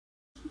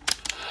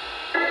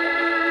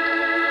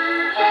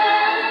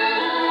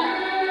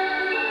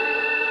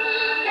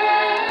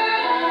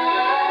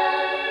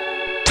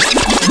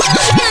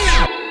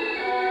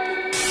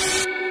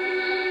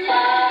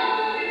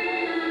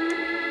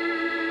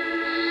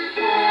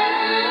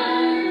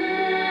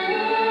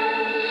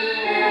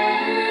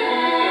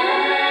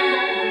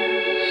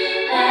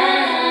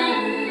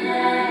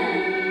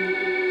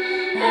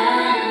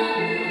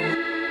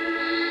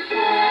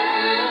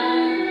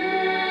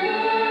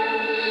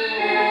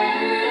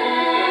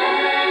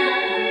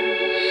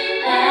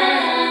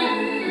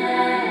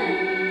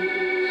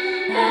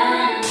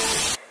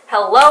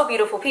Hello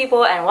beautiful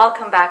people and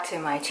welcome back to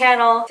my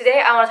channel.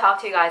 Today I want to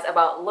talk to you guys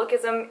about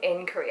lookism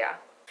in Korea.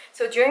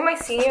 So during my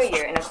senior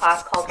year in a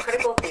class called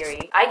Critical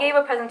Theory, I gave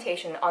a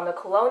presentation on the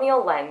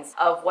colonial lens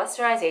of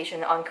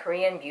westernization on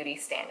Korean beauty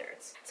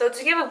standards. So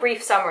to give a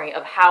brief summary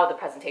of how the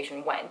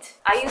presentation went,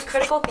 I used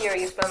critical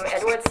theories from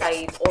Edward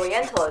Said's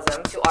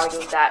Orientalism to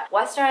argue that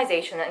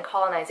westernization and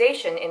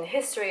colonization in the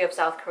history of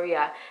South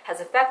Korea has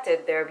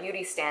affected their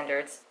beauty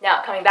standards.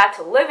 Now, coming back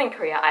to live in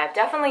Korea, I have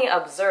definitely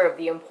observed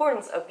the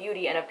importance of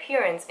beauty and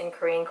appearance in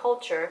Korean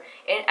culture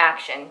in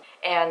action.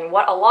 And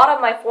what a lot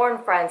of my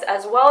foreign friends,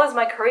 as well as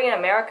my Korean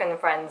American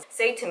friends,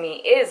 say to me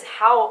is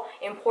how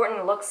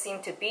important looks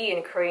seem to be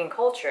in Korean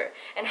culture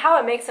and how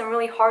it makes them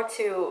really hard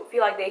to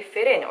feel like they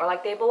fit in or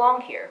like they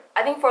belong here.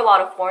 I think for a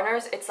lot of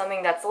foreigners, it's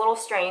something that's a little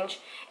strange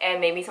and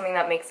maybe something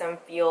that makes them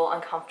feel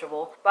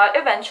uncomfortable. But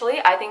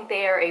eventually, I think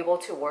they are able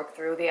to work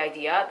through the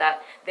idea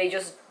that they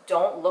just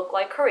don't look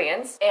like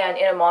Koreans, and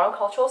in a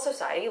monocultural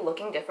society,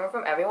 looking different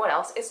from everyone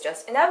else is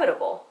just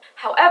inevitable.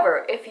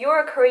 However, if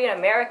you're a Korean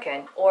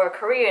American or a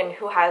Korean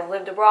who has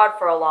lived abroad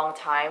for a long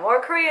time, or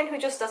a Korean who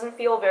just doesn't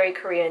feel very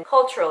Korean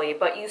culturally,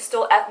 but you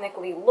still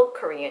ethnically look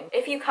Korean,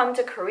 if you come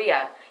to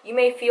Korea, you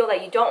may feel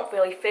that you don't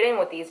really fit in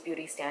with these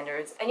beauty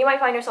standards, and you might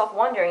find yourself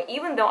wondering,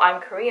 even though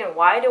I'm Korean,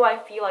 why do I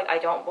feel like I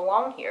don't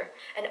belong here?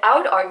 And I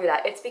would argue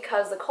that it's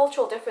because the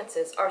cultural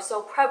differences are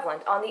so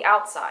prevalent on the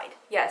outside.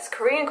 Yes,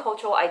 Korean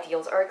cultural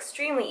ideals are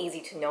extremely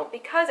easy to note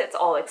because it's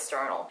all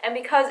external, and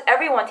because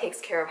everyone takes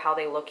care of how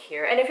they look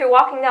here. And if you're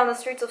walking down the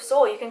streets of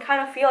Seoul, you can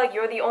kind of feel like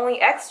you're the only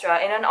extra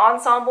in an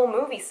ensemble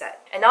movie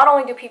set. And not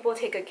only do people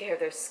take good care of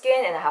their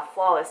skin and have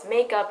flawless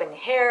makeup and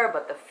hair,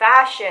 but the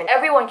fashion,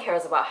 everyone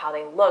cares about how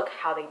they look,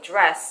 how they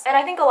dress. And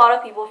I think a lot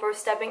of people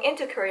first stepping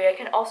into Korea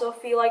can also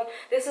feel like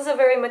this is a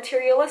very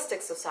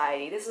materialistic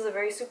society, this is a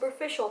very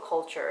superficial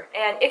culture,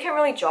 and it can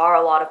really jar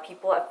a lot of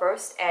people at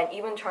first and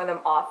even turn them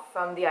off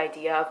from the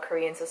idea of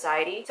Korean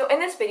society. So in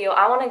this video,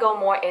 I want to go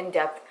more in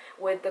depth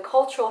with the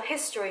cultural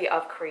history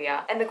of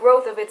Korea and the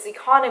growth of its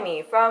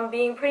economy from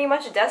being pretty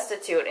much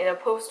destitute in a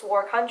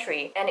post-war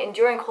country and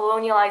enduring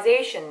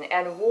colonialization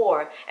and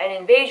war and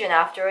invasion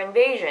after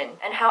invasion,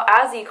 and how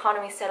as the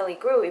economy steadily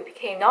grew, it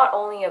became not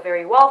only a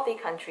very wealthy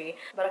country,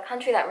 but a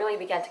country that really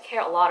began to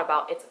care a lot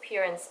about its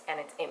appearance and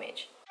its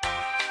image.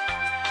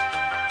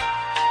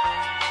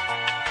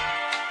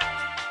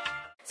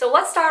 So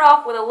let's start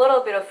off with a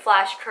little bit of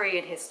flash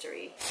Korean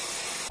history.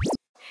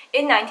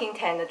 In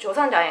 1910, the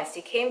Joseon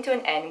dynasty came to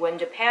an end when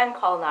Japan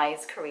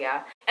colonized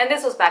Korea, and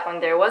this was back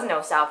when there was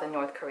no South and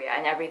North Korea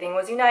and everything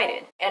was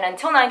united. And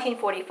until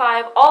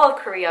 1945, all of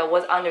Korea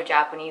was under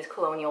Japanese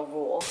colonial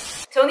rule.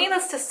 So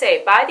needless to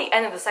say, by the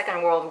end of the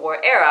Second World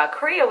War era,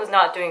 Korea was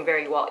not doing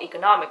very well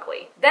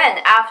economically. Then,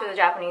 after the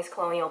Japanese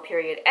colonial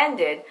period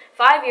ended,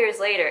 5 years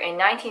later, in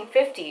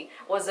 1950,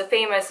 was the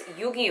famous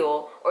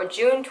 6.25, or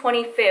June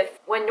 25th,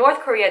 when North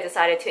Korea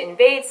decided to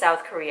invade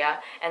South Korea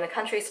and the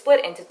country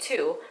split into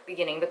two,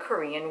 beginning the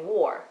Korean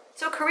War.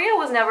 So Korea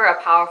was never a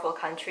powerful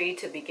country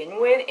to begin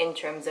with in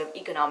terms of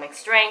economic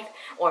strength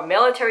or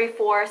military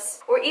force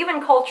or even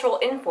cultural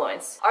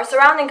influence. Our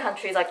surrounding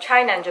countries like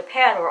China and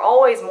Japan were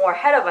always more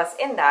ahead of us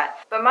in that.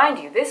 But mind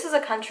you, this is a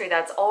country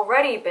that's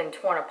already been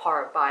torn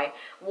apart by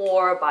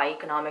war, by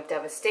economic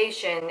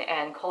devastation,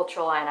 and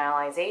cultural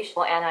annihilation.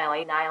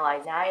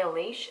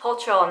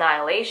 Cultural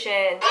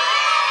annihilation.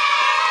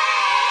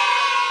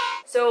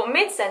 So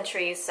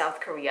mid-century South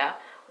Korea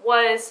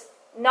was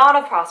not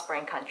a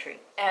prospering country.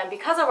 And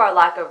because of our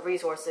lack of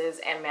resources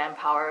and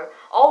manpower,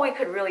 all we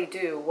could really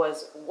do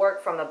was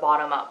work from the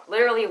bottom up.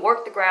 Literally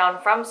work the ground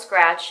from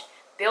scratch,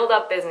 build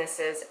up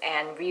businesses,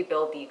 and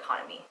rebuild the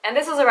economy. And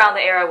this was around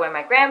the era when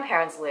my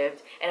grandparents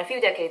lived, and a few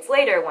decades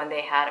later when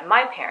they had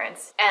my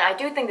parents. And I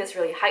do think this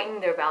really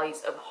heightened their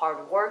values of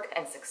hard work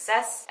and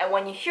success. And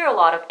when you hear a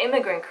lot of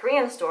immigrant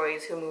Korean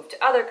stories who moved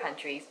to other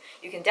countries,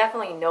 you can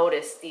definitely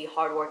notice the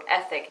hard work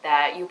ethic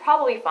that you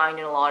probably find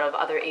in a lot of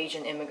other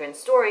Asian immigrant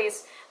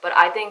stories. But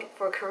I think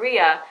for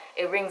Korea,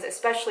 it rings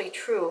especially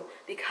true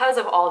because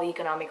of all the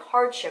economic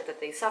hardship that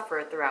they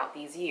suffered throughout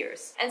these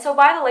years. And so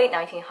by the late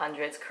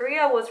 1900s,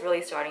 Korea was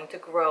really starting to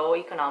grow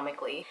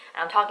economically.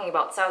 And I'm talking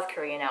about South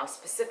Korea now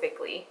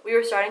specifically. We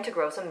were starting to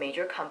grow some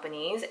major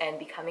companies and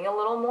becoming a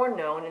little more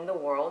known in the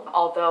world.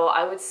 Although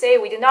I would say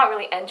we did not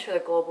really enter the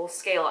global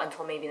scale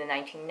until maybe the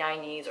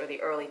 1990s or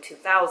the early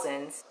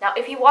 2000s. Now,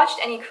 if you watched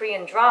any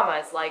Korean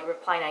dramas like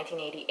Reply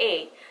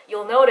 1988,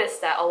 you'll notice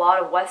that a lot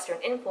of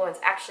Western influence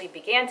actually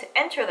began to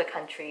enter the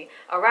country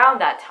around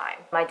that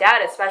time. My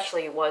dad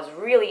especially was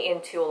really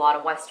into a lot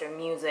of Western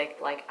music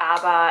like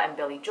ABBA and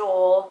Billy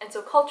Joel, and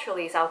so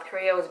culturally South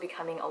Korea was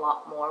becoming a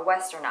lot more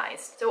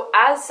westernized. So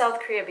as South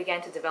Korea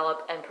began to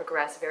develop and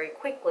progress very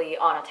quickly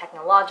on a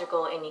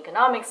technological and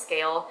economic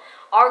scale,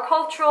 our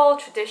cultural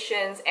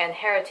traditions and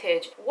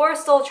heritage were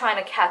still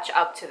trying to catch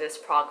up to this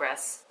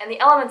progress. And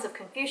the elements of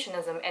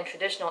Confucianism and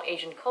traditional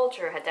Asian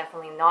culture had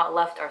definitely not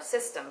left our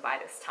system by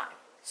this time.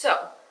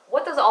 So,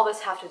 what does all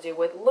this have to do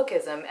with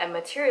lookism and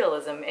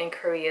materialism in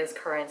Korea's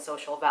current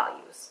social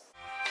values?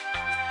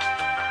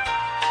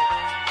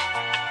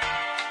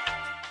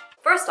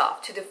 First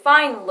off, to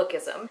define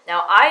lookism.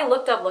 Now, I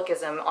looked up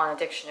lookism on a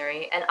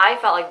dictionary and I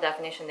felt like the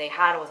definition they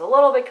had was a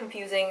little bit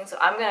confusing, so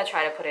I'm going to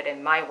try to put it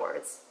in my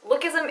words.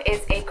 Lookism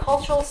is a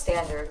cultural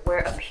standard where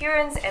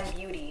appearance and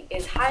beauty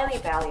is highly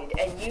valued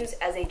and used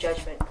as a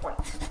judgment point.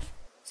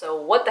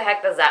 So what the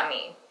heck does that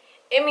mean?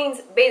 It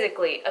means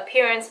basically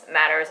appearance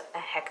matters a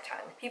heck ton.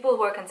 People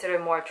who are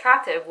considered more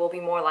attractive will be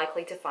more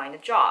likely to find a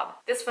job.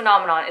 This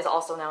phenomenon is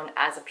also known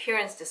as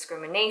appearance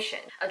discrimination.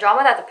 A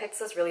drama that depicts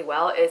this really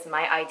well is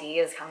My ID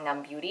is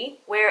Gangnam Beauty,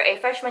 where a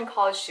freshman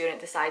college student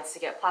decides to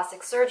get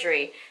plastic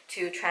surgery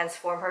to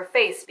transform her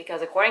face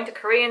because according to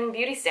Korean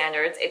beauty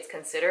standards, it's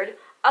considered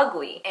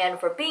ugly. And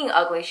for being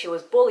ugly, she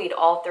was bullied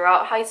all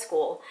throughout high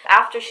school.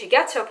 After she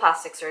gets her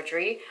plastic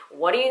surgery,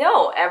 what do you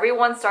know?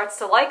 Everyone starts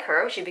to like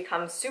her, she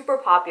becomes super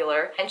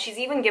popular, and she's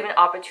even given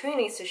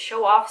opportunities to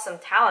show off some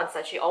talents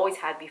that she always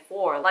had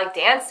before, like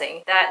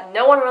dancing, that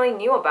no one really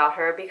knew about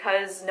her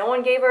because no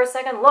one gave her a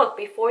second look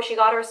before she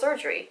got her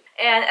surgery.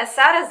 And as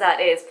sad as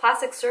that is,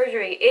 plastic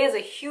surgery is a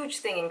huge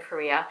thing in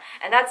Korea,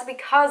 and that's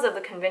because of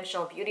the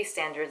conventional beauty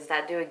standards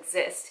that do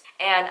exist.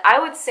 And I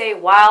would say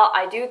while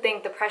I do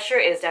think the pressure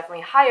is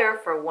definitely higher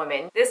for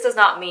women, this does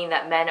not mean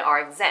that men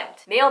are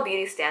exempt. Male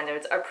beauty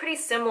standards are pretty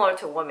similar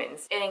to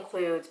women's. It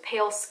includes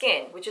pale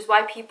skin, which is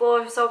why people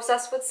are so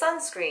obsessed with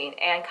sunscreen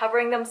and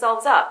covering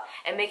themselves up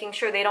and making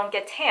sure they don't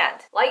get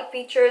tanned. Light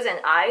features and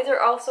eyes are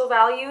also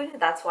valued.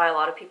 That's why a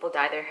lot of people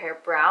dye their hair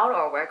brown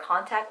or wear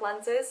contact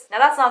lenses. Now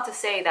that's not to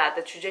say that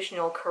the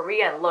traditional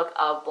Korean look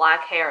of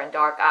black hair and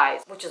dark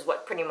eyes, which is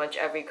what pretty much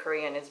every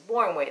Korean is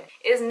born with,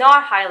 is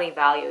not highly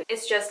valued.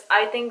 It's just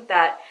I think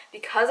that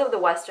because of the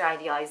Western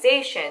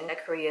idealization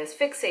that Korea is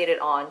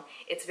fixated on,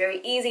 it's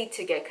very easy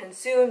to get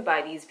consumed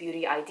by these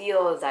beauty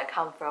ideals that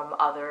come from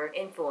other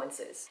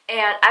influences.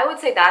 And I would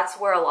say that's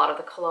where a lot of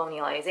the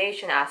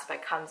colonialization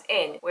aspect comes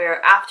in,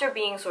 where after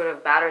being sort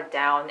of battered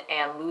down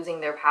and losing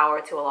their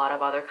power to a lot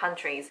of other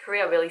countries,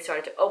 Korea really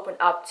started to open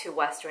up to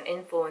Western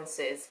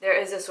influences. There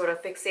is a sort of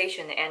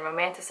fixation and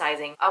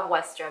romanticizing of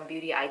Western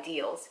beauty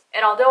ideals.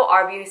 And although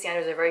our beauty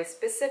standards are very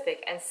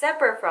specific and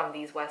separate from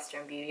these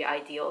Western beauty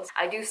ideals,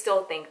 I do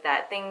still think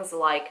that things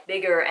like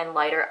bigger and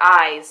lighter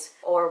eyes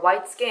or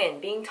white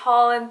skin, being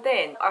tall and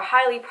thin are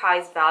highly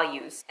prized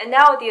values. And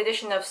now with the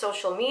addition of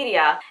social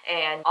media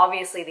and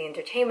obviously the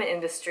entertainment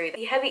industry,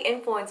 the heavy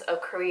influence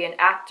of Korean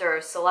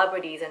actors,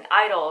 celebrities, and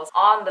idols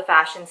on the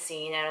fashion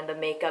scene and the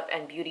makeup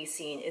and beauty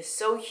scene is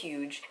so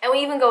huge. And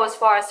we even go as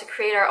far as to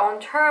create our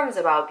own terms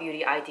about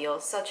beauty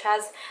ideals, such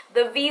as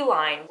the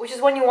V-line, which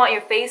is when you want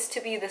your face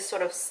to be this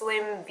sort of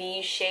slim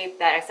V shape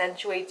that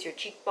accentuates your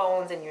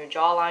cheekbones and your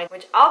jawline,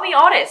 which I'll be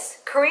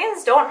honest,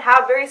 Koreans don't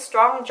have very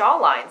strong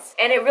jawlines.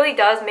 And it really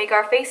does make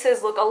our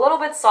faces look a little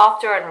bit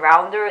softer and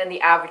rounder than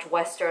the average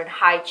Western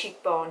high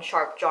cheekbone,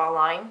 sharp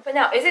jawline. But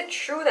now, is it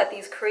true that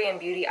these Korean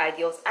beauty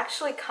ideals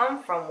actually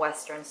come from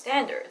Western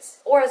standards?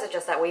 Or is it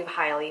just that we've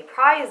highly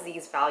prized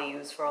these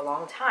values for a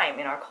long time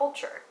in our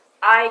culture?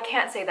 I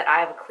can't say that I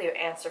have a clear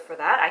answer for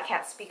that. I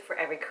can't speak for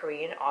every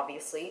Korean,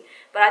 obviously,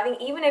 but I think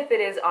even if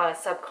it is on a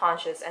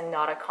subconscious and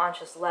not a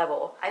conscious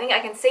level, I think I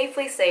can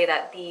safely say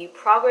that the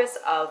progress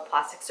of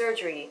plastic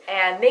surgery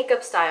and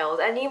makeup styles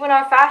and even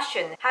our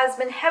fashion has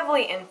been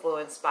heavily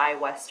influenced by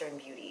Western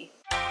beauty.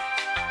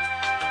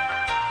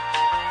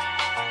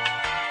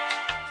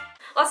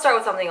 Let's start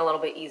with something a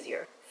little bit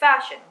easier.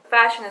 Fashion.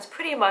 Fashion is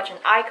pretty much an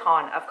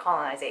icon of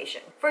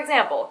colonization. For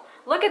example,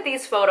 look at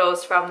these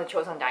photos from the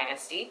Joseon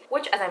Dynasty,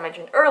 which, as I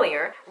mentioned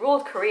earlier,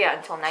 ruled Korea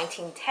until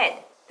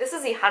 1910. This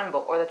is the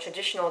hanbok, or the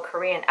traditional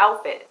Korean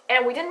outfit,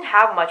 and we didn't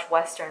have much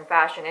Western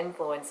fashion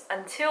influence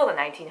until the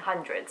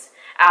 1900s,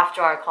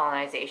 after our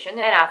colonization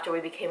and after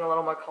we became a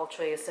little more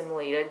culturally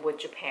assimilated with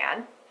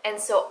Japan. And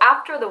so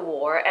after the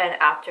war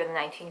and after the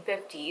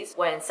 1950s,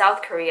 when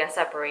South Korea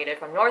separated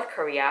from North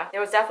Korea, there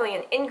was definitely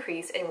an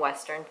increase in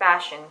Western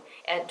fashion.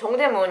 And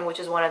Dongdaemun, which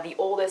is one of the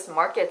oldest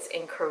markets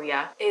in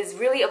Korea, is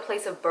really a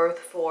place of birth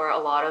for a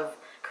lot of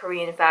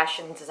Korean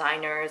fashion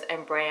designers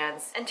and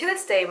brands. And to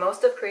this day,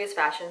 most of Korea's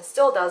fashion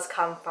still does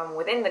come from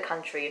within the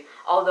country,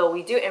 although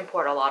we do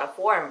import a lot of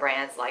foreign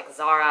brands like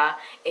Zara,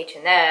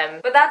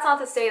 H&M. But that's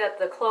not to say that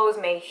the clothes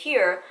made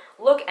here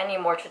look any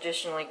more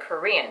traditionally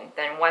Korean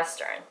than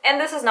Western. And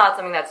this is not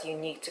something that's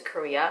unique to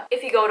Korea.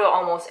 If you go to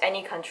almost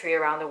any country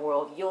around the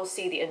world, you'll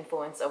see the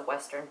influence of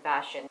Western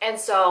fashion. And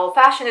so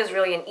fashion is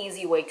really an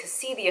easy way to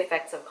see the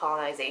effects of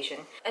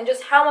colonization and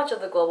just how much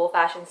of the global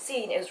fashion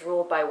scene is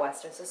ruled by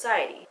Western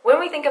society. When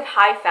we think of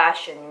high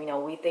fashion,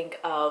 we think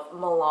of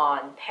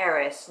Milan,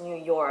 Paris, New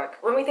York.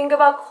 When we think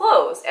about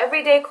clothes,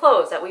 everyday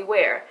clothes that we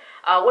wear,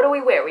 what do?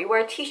 We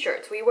wear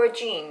t-shirts, we wear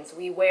jeans,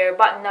 we wear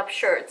button-up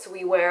shirts,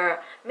 we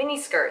wear mini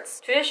skirts.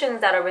 looks,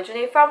 traditions that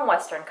originate from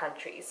Western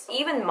countries.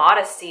 Even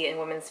modesty in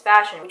women's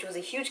fashion, which was a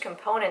huge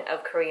component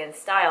of Korean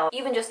style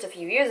even just a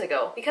few years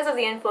ago. Because of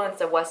the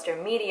influence of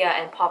Western media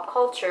and pop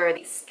culture,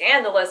 these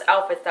scandalous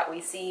outfits that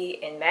we see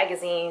in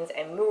magazines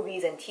and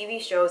movies and TV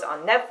shows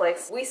on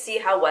Netflix, we see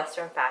how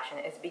Western fashion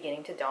is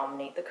beginning to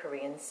dominate the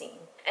Korean scene.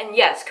 And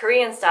yes,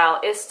 Korean style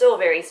is still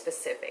very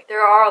specific.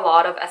 There are a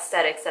lot of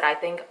aesthetics that I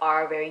think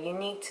are very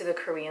unique to the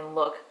Korean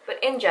look,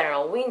 but in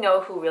general, we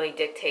know who really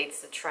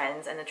dictates the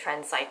trends and the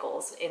trend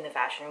cycles in the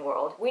fashion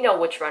world. We know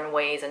which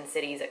runways and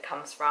cities it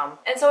comes from.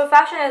 And so if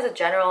fashion is a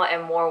general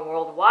and more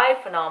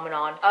worldwide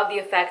phenomenon of the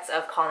effects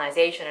of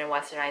colonization and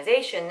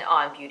westernization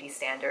on beauty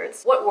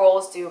standards, what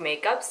roles do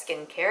makeup,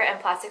 skincare, and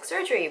plastic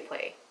surgery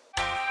play?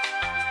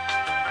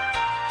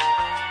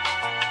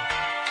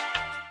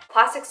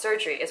 Plastic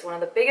surgery is one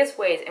of the biggest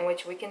ways in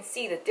which we can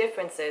see the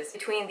differences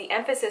between the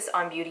emphasis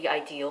on beauty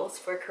ideals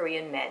for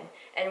Korean men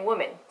and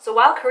women. So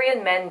while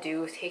Korean men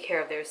do take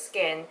care of their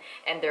skin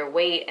and their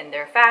weight and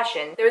their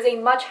fashion, there is a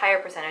much higher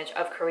percentage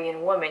of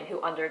Korean women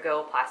who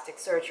undergo plastic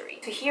surgery.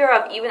 To hear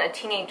of even a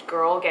teenage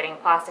girl getting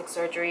plastic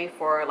surgery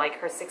for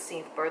like her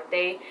 16th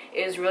birthday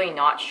is really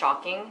not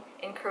shocking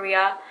in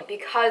Korea,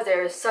 because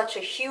there is such a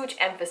huge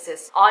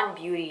emphasis on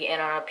beauty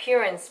and on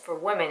appearance for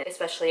women,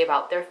 especially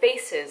about their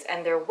faces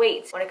and their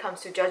weight when it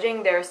comes to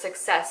judging their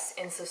success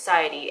in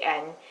society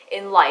and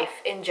in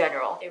life in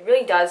general. It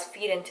really does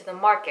feed into the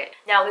market.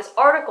 Now, this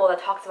article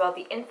that talks about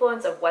the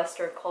influence of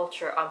Western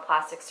culture on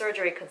plastic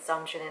surgery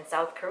consumption in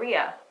South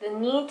Korea, the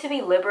need to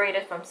be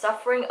liberated from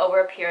suffering over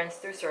appearance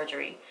through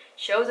surgery,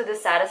 shows the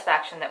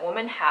dissatisfaction that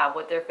women have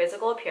with their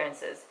physical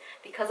appearances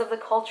because of the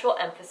cultural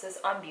emphasis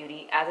on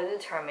beauty as a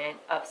determinant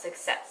of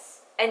success.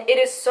 And it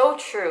is so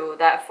true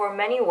that for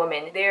many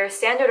women, their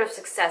standard of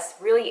success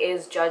really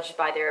is judged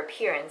by their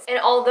appearance. And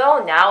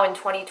although now in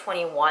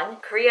 2021,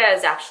 Korea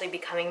is actually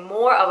becoming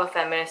more of a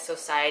feminist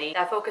society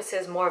that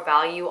focuses more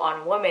value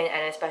on women,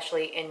 and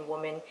especially in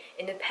women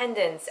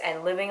independence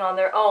and living on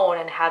their own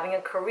and having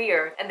a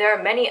career, and there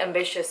are many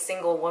ambitious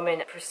single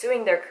women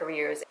pursuing their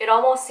careers, it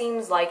almost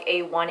seems like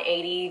a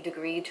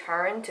 180-degree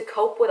turn to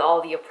cope with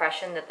all the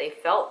oppression that they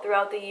felt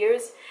throughout the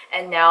years,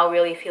 and now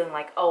really feeling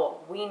like, oh,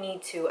 we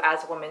need to,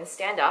 as women,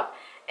 stand up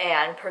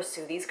and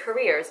pursue these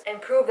careers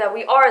and prove that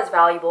we are as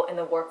valuable in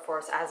the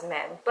workforce as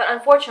men. But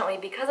unfortunately,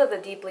 because of the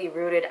deeply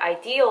rooted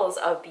ideals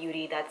of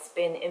beauty that's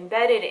been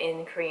embedded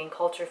in Korean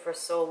culture for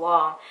so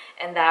long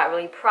and that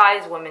really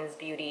prize women's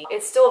beauty,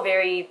 it's still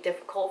very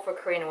difficult for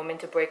Korean women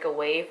to break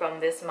away from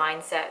this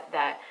mindset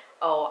that,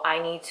 oh,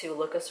 I need to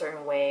look a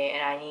certain way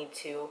and I need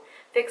to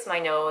fix my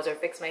nose or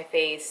fix my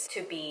face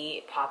to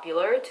be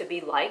popular, to be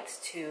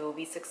liked, to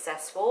be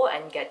successful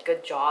and get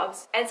good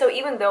jobs. And so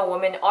even though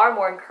women are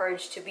more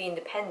encouraged to be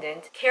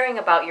independent, caring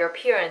about your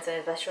appearance and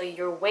especially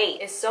your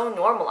weight is so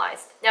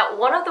normalized. Now,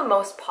 one of the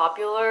most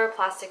popular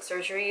plastic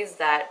surgeries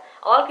that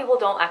a lot of people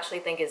don't actually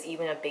think is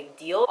even a big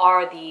deal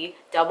are the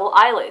double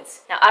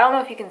eyelids. Now, I don't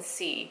know if you can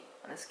see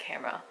on this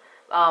camera,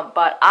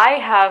 but I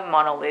have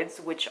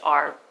monolids, which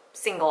are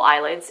single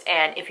eyelids,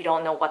 and if you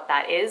don't know what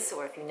that is,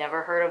 or if you've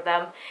never heard of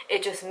them,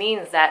 it just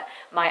means that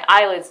my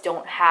eyelids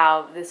don't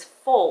have this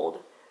fold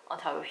on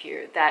top of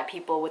here that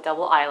people with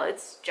double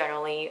eyelids,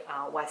 generally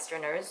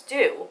Westerners,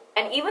 do.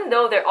 And even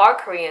though there are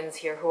Koreans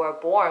here who are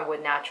born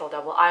with natural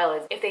double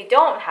eyelids, if they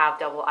don't have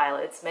double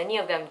eyelids, many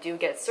of them do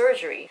get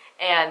surgery.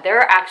 And there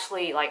are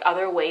actually like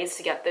other ways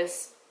to get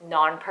this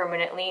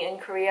non-permanently in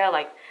Korea.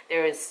 Like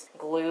there is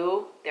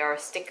glue, there are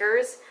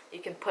stickers you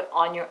can put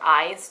on your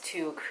eyes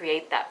to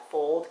create that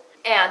fold.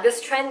 And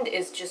this trend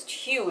is just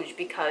huge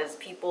because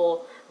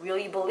people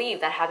really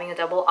believe that having a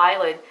double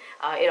eyelid,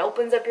 it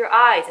opens up your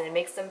eyes and it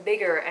makes them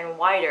bigger and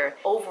wider.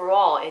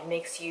 Overall, it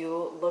makes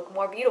you look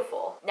more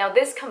beautiful. Now,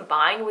 this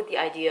combined with the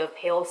idea of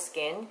pale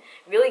skin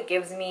really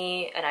gives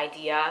me an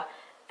idea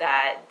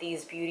that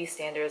these beauty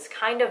standards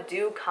kind of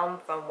do come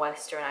from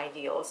Western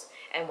ideals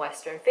and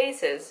Western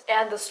faces.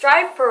 And the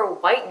strive for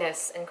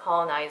whiteness in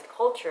colonized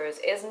cultures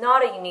is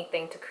not a unique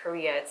thing to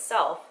Korea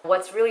itself.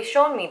 What's really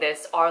shown me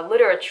this are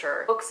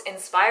literature, books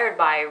inspired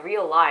by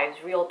real lives,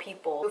 real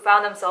people who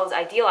found themselves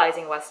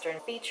idealizing Western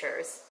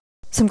features.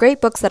 Some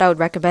great books that I would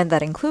recommend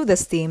that include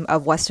this theme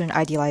of Western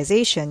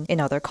idealization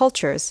in other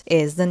cultures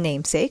is The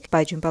Namesake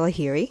by Jhumpa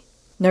Lahiri,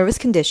 Nervous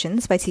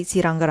Conditions by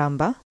Tsitsi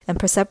Rangaramba, and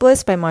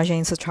Persepolis by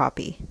Marjane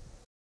Satrapi.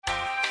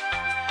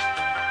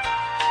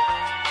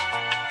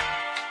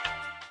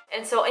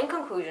 And so in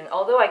conclusion,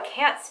 although I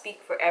can't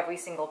speak for every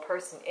single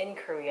person in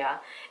Korea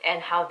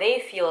and how they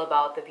feel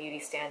about the beauty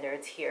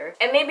standards here,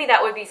 and maybe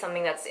that would be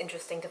something that's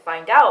interesting to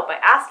find out by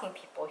asking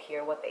people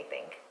here what they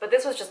think. But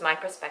this was just my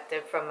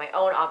perspective from my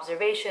own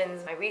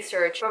observations, my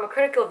research, from a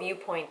critical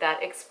viewpoint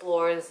that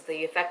explores the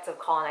effects of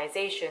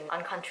colonization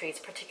on countries,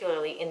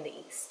 particularly in the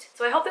East.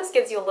 So I hope this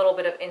gives you a little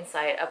bit of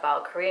insight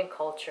about Korean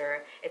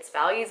culture, its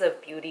values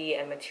of beauty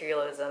and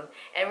materialism,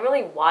 and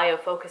really why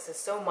it focuses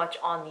so much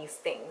on these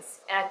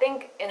things. And I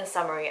think in in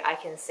summary, I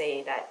can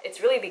say that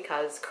it's really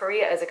because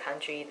Korea is a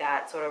country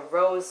that sort of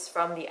rose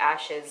from the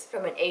ashes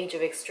from an age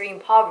of extreme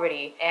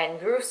poverty and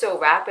grew so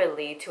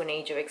rapidly to an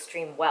age of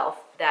extreme wealth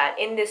that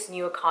in this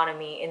new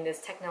economy, in this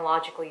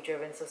technologically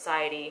driven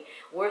society,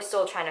 we're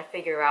still trying to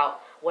figure out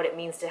what it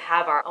means to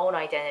have our own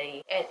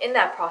identity. And in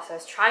that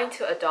process, trying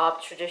to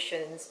adopt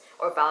traditions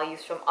or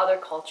values from other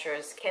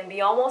cultures can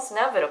be almost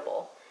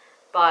inevitable.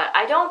 But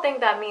I don't think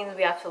that means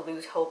we have to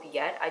lose hope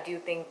yet. I do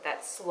think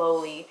that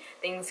slowly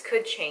things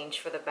could change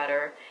for the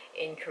better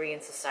in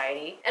Korean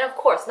society. And of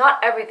course, not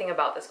everything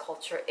about this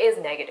culture is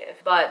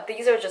negative, but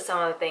these are just some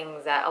of the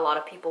things that a lot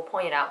of people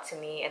pointed out to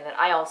me and that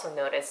I also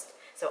noticed.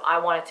 So I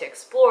wanted to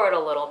explore it a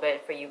little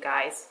bit for you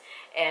guys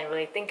and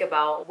really think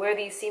about where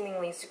these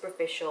seemingly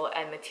superficial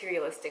and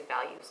materialistic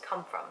values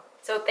come from.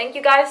 So thank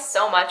you guys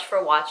so much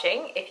for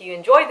watching. If you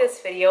enjoyed this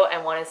video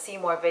and want to see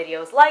more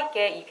videos like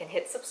it, you can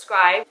hit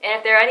subscribe. And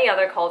if there are any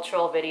other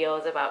cultural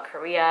videos about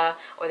Korea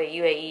or the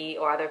UAE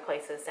or other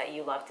places that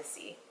you love to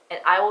see. And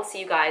I will see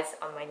you guys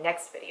on my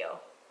next video.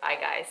 Bye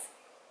guys.